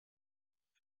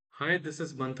Hi, this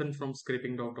is Manthan from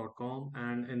Scrapingdog.com,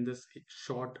 and in this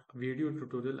short video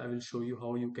tutorial, I will show you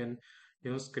how you can,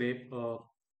 scrape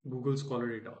Google Scholar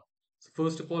data. So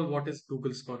first of all, what is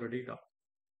Google Scholar data?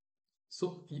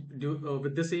 So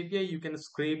with this API, you can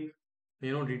scrape,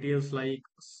 details like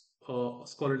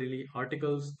scholarly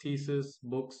articles, thesis,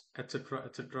 books, etc.,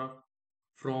 etc.,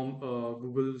 from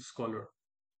Google Scholar.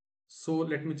 So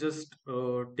let me just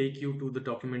take you to the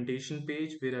documentation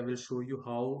page where I will show you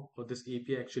how this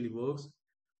API actually works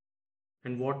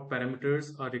and what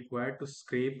parameters are required to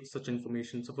scrape such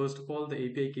information. So first of all, the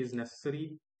API key is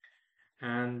necessary.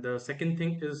 And the second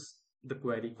thing is the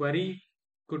query. Query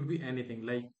could be anything,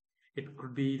 like it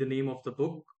could be the name of the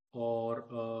book or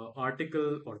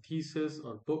article or thesis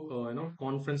or book or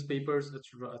conference papers,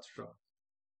 etc., etc.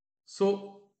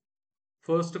 So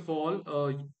first of all,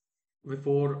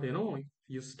 before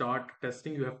you start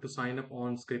testing, you have to sign up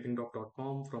on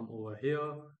scrapingdog.com from over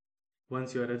here.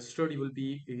 Once you are registered, you will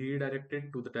be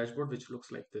redirected to the dashboard, which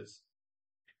looks like this.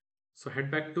 So head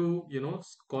back to,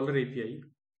 Scholar API.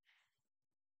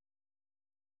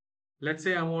 Let's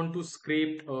say I want to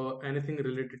scrape anything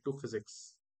related to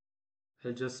physics.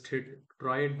 I'll just hit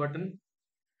try it button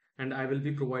and I will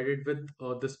be provided with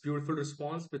this beautiful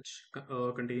response, which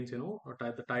contains,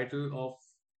 the title of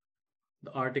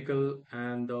the article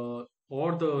and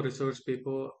or the research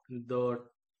paper, the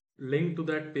link to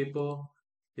that paper,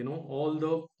 all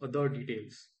the other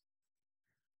details.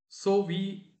 So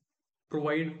we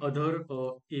provide other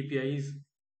APIs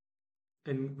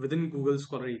in within Google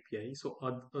Scholar API. So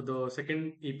the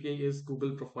second API is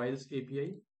Google Profiles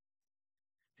API,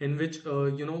 in which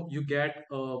you get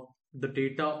the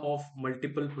data of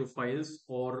multiple profiles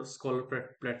or scholar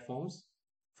platforms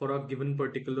for a given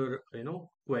particular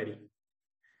query.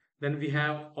 Then we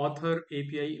have Author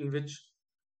API, in which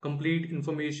complete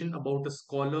information about a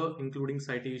scholar, including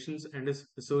citations and his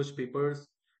research papers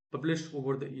published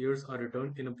over the years, are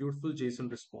returned in a beautiful JSON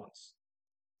response.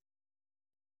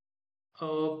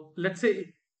 Let's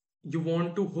say you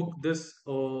want to hook this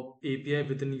API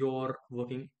within your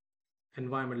working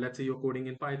environment. Let's say you're coding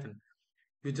in Python.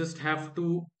 You just have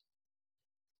to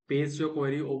paste your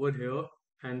query over here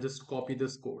and just copy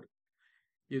this code.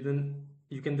 You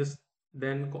can just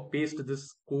then paste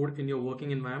this code in your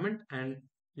working environment and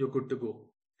you're good to go.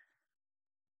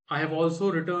 I have also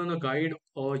written a guide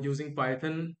using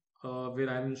Python where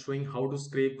I'm showing how to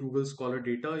scrape Google Scholar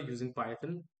data using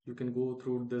Python. You can go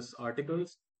through this article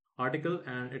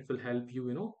and it will help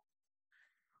you,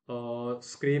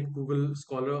 scrape Google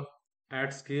Scholar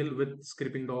at scale with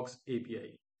Scraping Dogs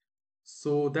API.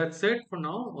 So that's it for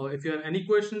now. If you have any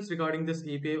questions regarding this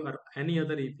API or any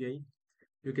other API,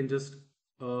 you can just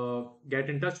get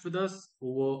in touch with us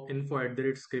over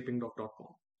info@scrapingdog.com.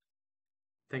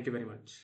 Thank you very much.